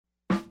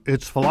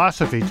It's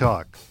Philosophy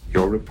Talk.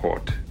 Your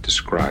report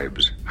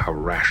describes how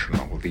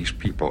rational these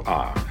people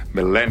are.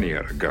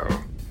 Millennia ago,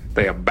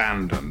 they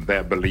abandoned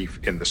their belief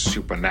in the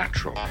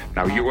supernatural.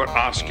 Now you are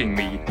asking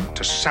me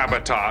to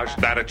sabotage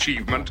that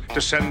achievement, to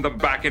send them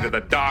back into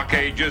the dark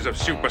ages of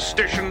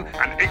superstition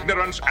and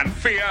ignorance and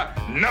fear?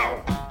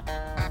 No!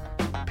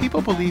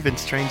 People believe in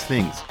strange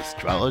things.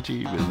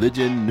 Astrology,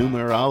 religion,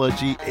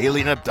 numerology,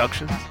 alien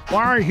abductions.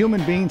 Why are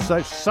human beings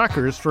such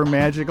suckers for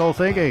magical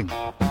thinking?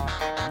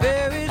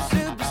 Very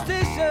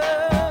superstitious.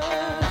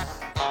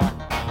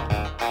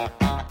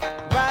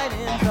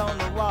 Writings on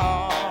the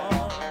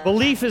wall.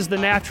 Belief is the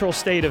natural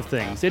state of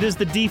things. It is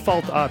the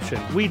default option.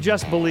 We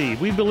just believe.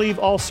 We believe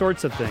all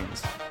sorts of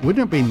things.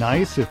 Wouldn't it be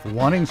nice if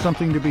wanting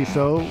something to be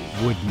so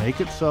would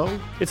make it so?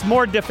 It's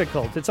more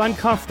difficult. It's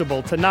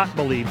uncomfortable to not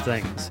believe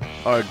things.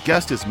 Our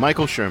guest is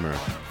Michael Shermer,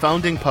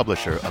 founding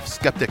publisher of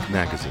Skeptic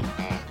Magazine.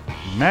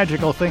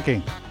 Magical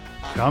thinking,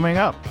 coming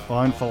up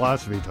on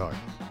Philosophy Talk.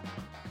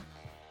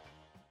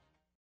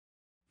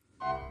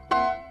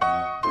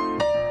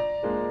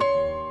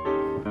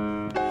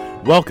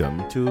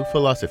 Welcome to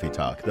Philosophy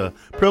Talk, the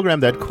program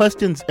that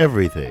questions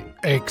everything.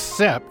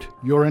 Except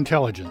your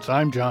intelligence.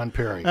 I'm John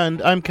Perry.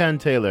 And I'm Ken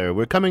Taylor.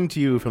 We're coming to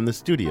you from the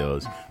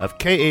studios of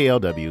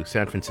KALW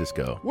San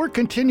Francisco. We're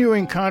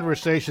continuing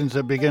conversations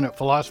that begin at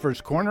Philosopher's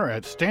Corner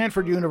at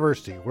Stanford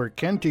University, where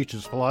Ken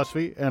teaches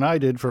philosophy, and I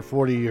did for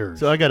 40 years.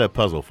 So I got a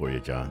puzzle for you,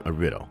 John, a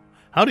riddle.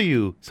 How do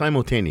you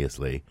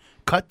simultaneously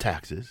cut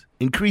taxes,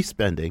 increase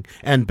spending,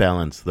 and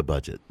balance the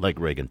budget, like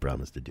Reagan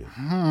promised to do?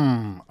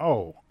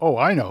 Oh,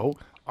 I know.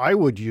 I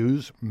would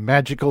use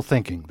magical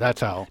thinking.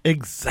 That's how.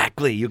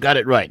 Exactly. You got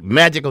it right.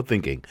 Magical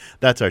thinking.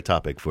 That's our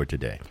topic for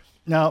today.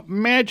 Now,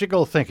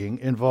 magical thinking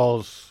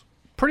involves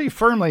pretty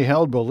firmly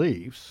held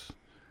beliefs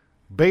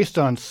based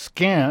on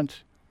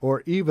scant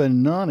or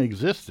even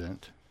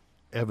non-existent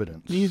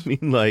evidence. You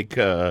mean like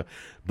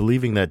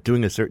believing that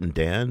doing a certain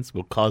dance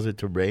will cause it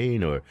to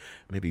rain, or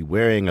maybe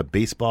wearing a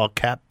baseball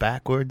cap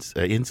backwards,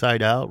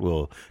 inside out,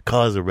 will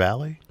cause a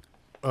rally?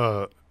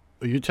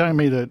 Are you telling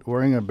me that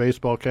wearing a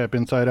baseball cap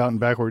inside out and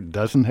backward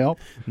doesn't help?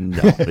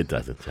 No, it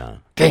doesn't, John.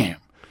 Damn.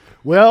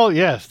 Well,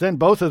 yes, then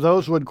both of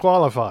those would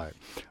qualify.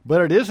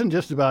 But it isn't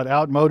just about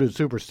outmoded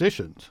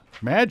superstitions.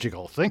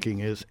 Magical thinking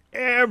is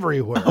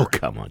everywhere. Oh,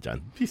 come on,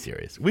 John. Be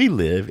serious. We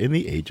live in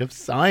the age of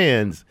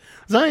science.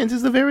 Science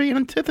is the very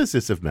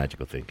antithesis of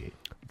magical thinking.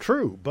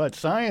 True, but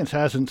science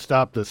hasn't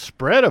stopped the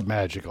spread of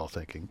magical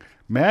thinking.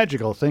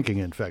 Magical thinking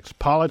infects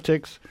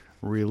politics,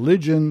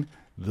 religion,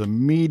 the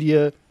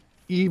media,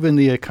 even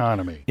the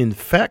economy.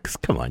 Infects?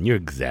 Come on, you're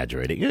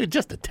exaggerating. You're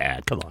just a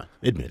tad. Come on,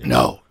 admit it.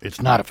 No, it's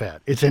not a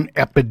fad. It's an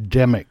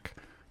epidemic.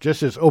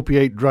 Just as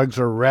opiate drugs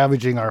are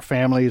ravaging our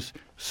families,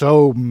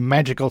 so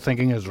magical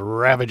thinking is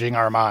ravaging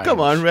our minds. Come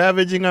on,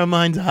 ravaging our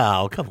minds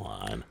how? Come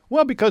on.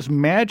 Well, because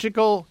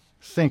magical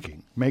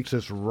thinking makes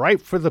us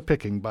ripe for the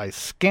picking by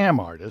scam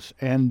artists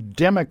and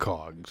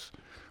demagogues.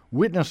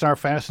 Witness our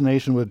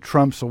fascination with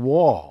Trump's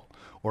wall,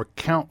 or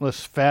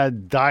countless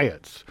fad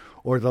diets,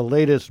 or the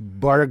latest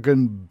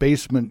bargain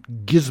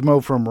basement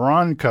gizmo from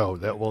Ronco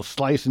that will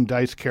slice and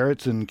dice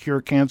carrots and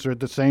cure cancer at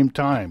the same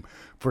time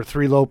for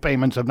 3 low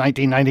payments of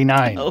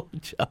 $19.99. Oh,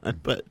 John,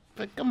 but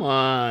come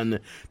on.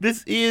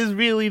 This is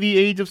really the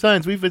age of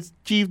science. We've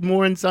achieved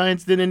more in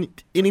science than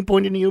any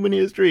point in human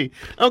history.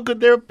 How could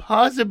there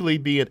possibly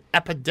be an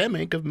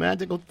epidemic of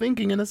magical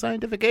thinking in the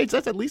scientific age?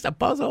 That's at least a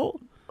puzzle.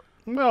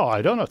 Well,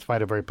 I don't know. It's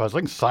find it very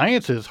puzzling.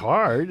 Science is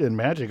hard, and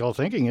magical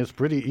thinking is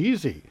pretty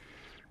easy.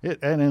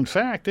 And in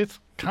fact, it's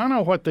kind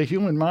of what the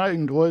human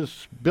mind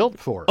was built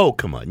for. Oh,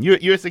 come on.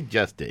 You're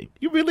suggesting.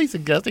 You're really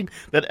suggesting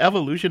that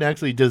evolution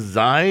actually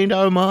designed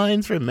our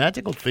minds for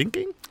magical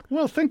thinking?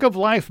 Well, think of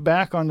life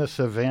back on the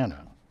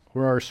savannah,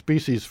 where our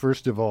species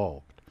first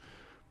evolved.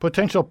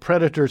 Potential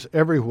predators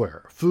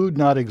everywhere. Food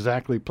not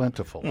exactly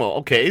plentiful. Well,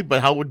 okay,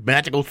 but how would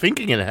magical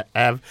thinking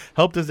have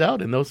helped us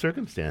out in those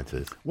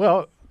circumstances?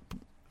 Well,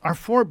 our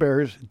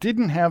forebears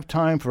didn't have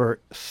time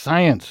for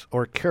science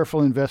or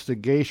careful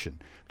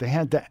investigation. They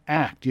had to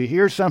act. You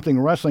hear something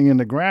rustling in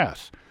the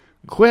grass.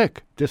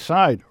 Quick,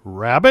 decide,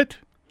 rabbit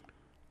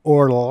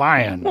or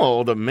lion?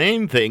 Well, the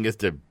main thing is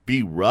to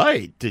be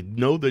right, to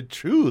know the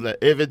truth. That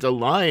if it's a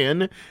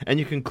lion and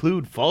you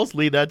conclude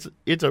falsely that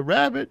it's a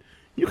rabbit,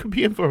 you could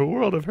be in for a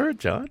world of hurt,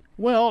 John.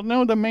 Well,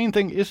 no, the main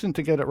thing isn't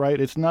to get it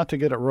right. It's not to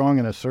get it wrong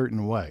in a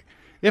certain way.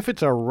 If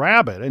it's a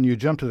rabbit and you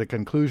jump to the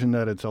conclusion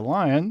that it's a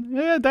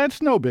lion,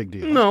 that's no big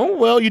deal. No,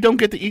 well, you don't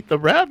get to eat the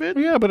rabbit.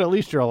 Yeah, but at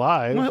least you're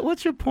alive.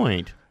 What's your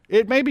point?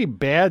 It may be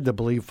bad to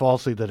believe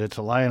falsely that it's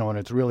a lion when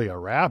it's really a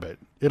rabbit.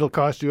 It'll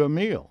cost you a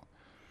meal.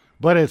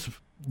 But it's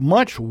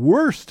much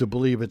worse to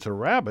believe it's a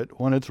rabbit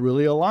when it's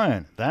really a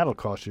lion. That'll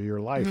cost you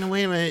your life. Now,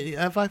 wait a minute.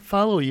 If I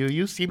follow you,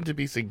 you seem to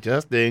be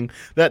suggesting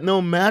that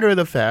no matter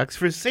the facts,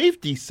 for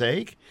safety's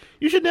sake,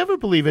 you should never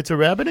believe it's a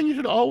rabbit and you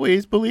should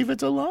always believe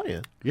it's a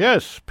lion.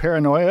 Yes,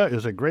 paranoia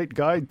is a great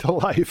guide to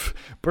life.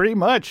 Pretty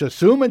much.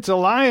 Assume it's a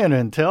lion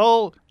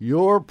until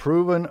you're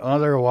proven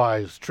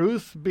otherwise.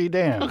 Truth be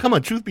damned. Oh, come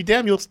on, truth be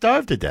damned, you'll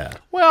starve to death.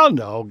 Well,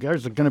 no,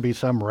 there's going to be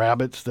some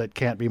rabbits that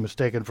can't be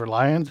mistaken for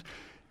lions.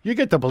 You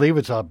get to believe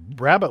it's a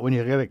rabbit when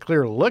you get a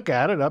clear look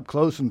at it up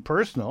close and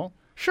personal.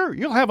 Sure,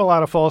 you'll have a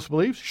lot of false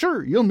beliefs.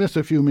 Sure, you'll miss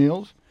a few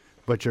meals.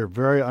 But you're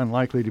very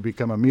unlikely to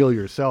become a meal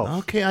yourself.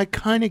 Okay, I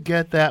kind of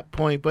get that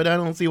point, but I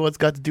don't see what's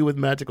got to do with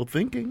magical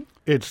thinking.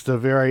 It's the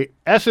very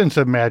essence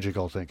of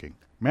magical thinking.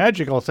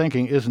 Magical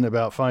thinking isn't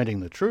about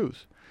finding the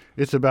truth.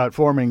 It's about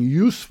forming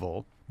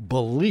useful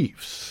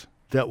beliefs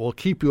that will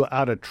keep you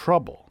out of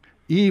trouble,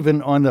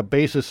 even on the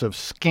basis of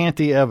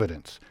scanty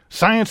evidence.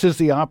 Science is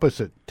the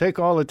opposite. Take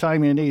all the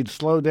time you need,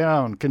 slow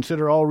down,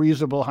 consider all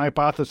reasonable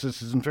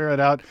hypotheses, and ferret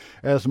out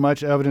as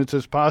much evidence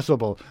as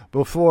possible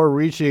before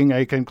reaching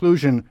a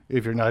conclusion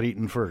if you're not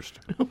eaten first.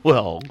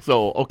 Well,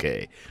 so,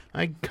 okay.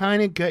 I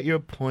kind of get your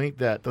point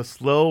that the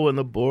slow and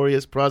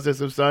laborious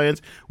process of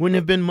science wouldn't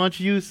have been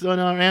much use on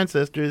our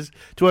ancestors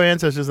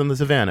in the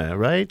savannah,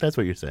 right? That's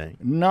what you're saying.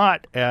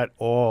 Not at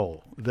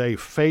all. They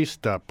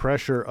faced the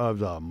pressure of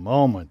the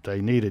moment.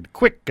 They needed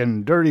quick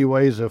and dirty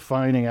ways of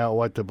finding out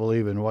what to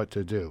believe and what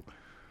to do.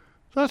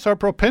 Thus, our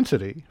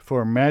propensity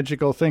for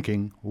magical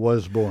thinking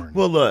was born.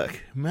 Well,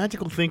 look,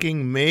 magical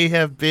thinking may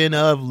have been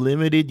of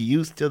limited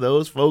use to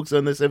those folks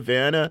on the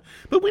savannah,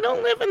 but we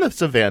don't live in the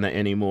savannah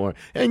anymore.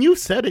 And you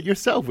said it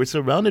yourself. We're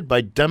surrounded by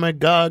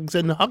demagogues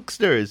and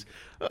hucksters.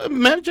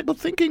 Magical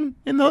thinking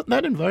in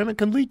that environment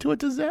can lead to a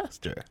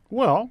disaster.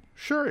 Well,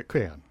 sure it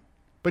can.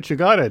 But you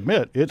got to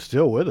admit, it's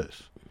still with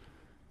us.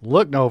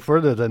 Look no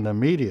further than the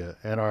media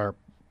and our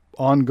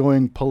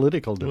ongoing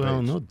political debates.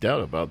 Well, no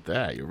doubt about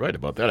that. You're right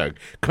about that. Our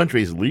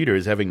country's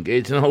leaders have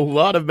engaged in a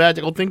lot of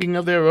magical thinking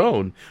of their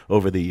own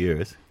over the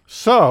years.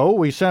 So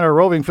we sent our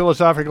roving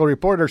philosophical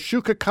reporter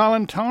Shuka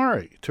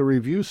Kalantari to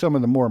review some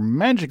of the more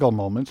magical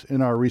moments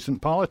in our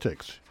recent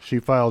politics. She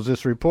files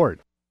this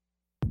report.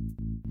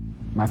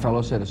 My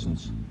fellow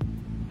citizens,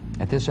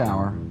 at this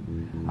hour,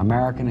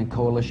 American and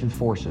coalition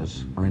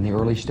forces are in the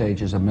early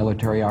stages of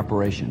military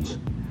operations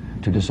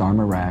to disarm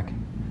Iraq,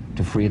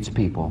 to free its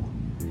people,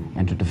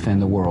 and to defend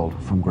the world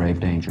from grave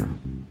danger.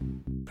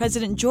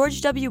 President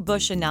George W.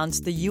 Bush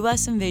announced the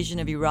U.S. invasion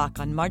of Iraq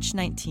on March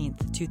 19,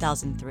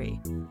 2003.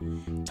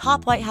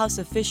 Top White House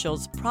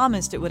officials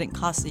promised it wouldn't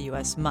cost the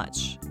U.S.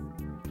 much.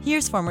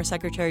 Here's former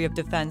Secretary of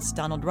Defense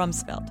Donald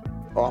Rumsfeld.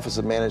 Office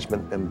of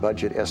Management and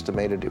Budget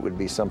estimated it would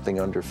be something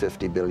under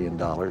 $50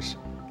 billion.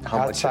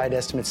 Outside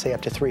estimates say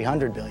up to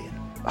 $300 billion.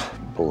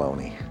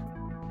 Baloney.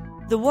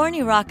 The war in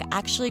Iraq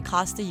actually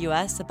cost the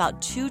U.S.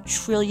 about $2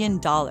 trillion.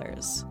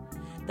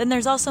 Then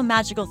there's also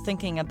magical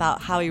thinking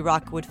about how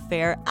Iraq would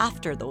fare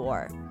after the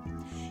war.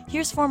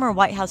 Here's former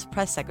White House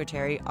Press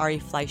Secretary Ari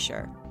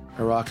Fleischer.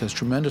 Iraq has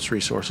tremendous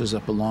resources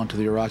that belong to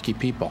the Iraqi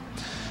people.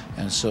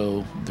 And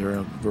so there are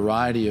a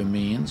variety of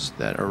means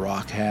that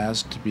Iraq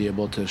has to be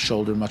able to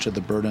shoulder much of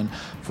the burden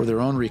for their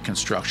own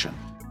reconstruction.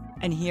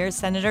 And here's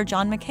Senator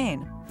John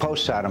McCain.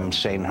 Post-Saddam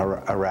Hussein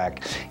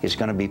Iraq is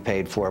going to be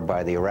paid for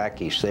by the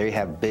Iraqis. They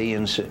have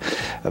billions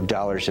of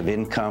dollars of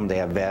income, they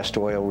have vast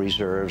oil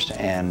reserves,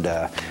 and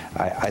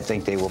I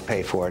think they will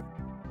pay for it.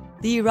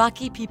 The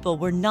Iraqi people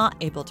were not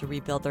able to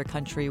rebuild their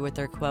country with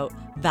their, quote,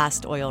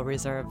 vast oil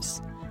reserves.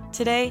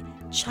 Today,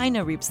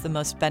 China reaps the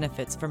most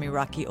benefits from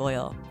Iraqi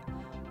oil.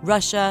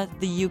 Russia,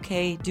 the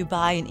UK,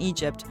 Dubai, and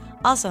Egypt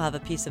also have a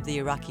piece of the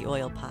Iraqi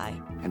oil pie.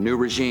 A new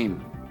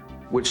regime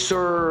would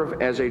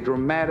serve as a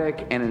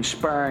dramatic and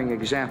inspiring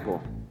example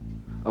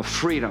of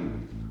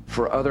freedom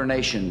for other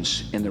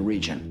nations in the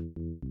region.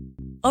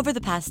 Over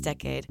the past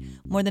decade,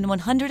 more than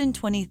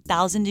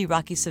 120,000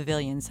 Iraqi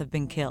civilians have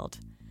been killed,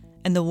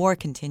 and the war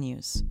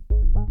continues.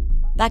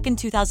 Back in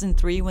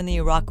 2003, when the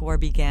Iraq War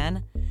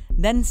began,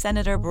 then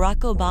Senator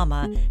Barack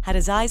Obama had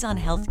his eyes on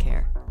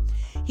healthcare.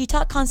 He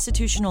taught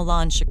constitutional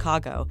law in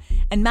Chicago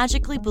and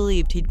magically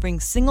believed he'd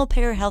bring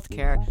single-payer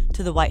healthcare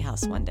to the White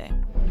House one day.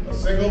 A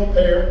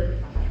single-payer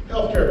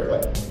healthcare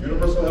plan,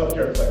 universal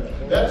healthcare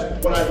plan.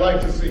 That's what I'd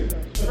like to see.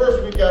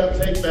 First, we've got to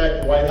take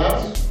back the White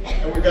House,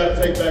 and we've got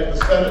to take back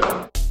the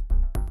Senate.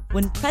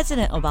 When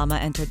President Obama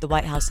entered the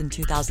White House in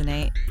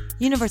 2008,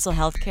 universal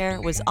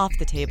healthcare was off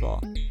the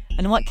table.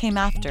 And what came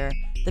after,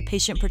 the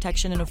Patient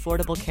Protection and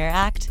Affordable Care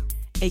Act,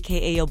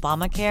 aka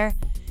Obamacare,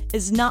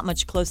 is not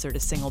much closer to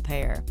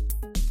single-payer.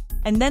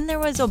 And then there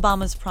was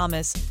Obama's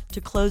promise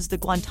to close the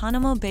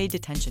Guantanamo Bay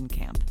detention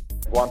camp.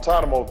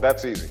 Guantanamo,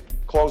 that's easy.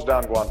 Close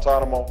down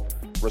Guantanamo,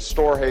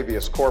 restore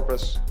habeas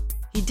corpus.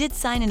 He did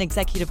sign an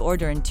executive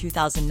order in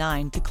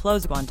 2009 to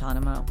close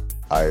Guantanamo.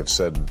 I have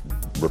said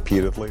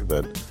repeatedly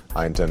that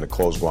I intend to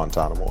close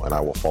Guantanamo, and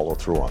I will follow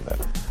through on that.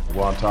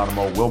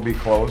 Guantanamo will be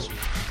closed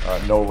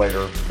no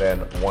later than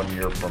 1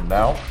 year from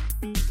now.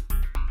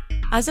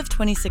 As of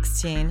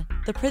 2016,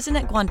 the prison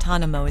at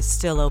Guantanamo is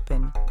still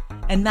open,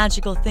 and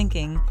magical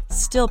thinking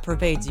still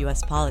pervades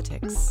U.S.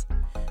 politics.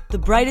 The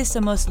brightest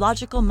and most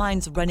logical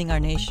minds running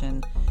our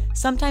nation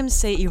sometimes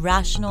say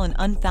irrational and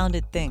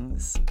unfounded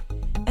things,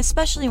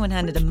 especially when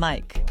handed a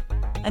mic,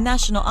 a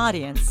national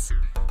audience,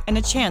 and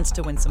a chance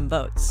to win some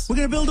votes. We're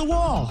gonna build a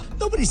wall.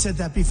 Nobody said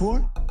that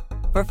before.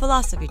 For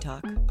Philosophy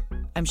Talk,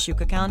 I'm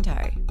Shuka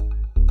Kalantari.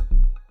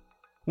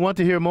 Want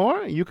to hear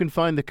more? You can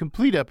find the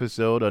complete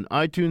episode on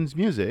iTunes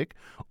Music,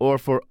 or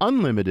for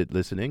unlimited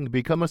listening,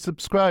 become a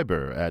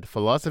subscriber at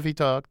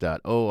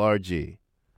philosophytalk.org.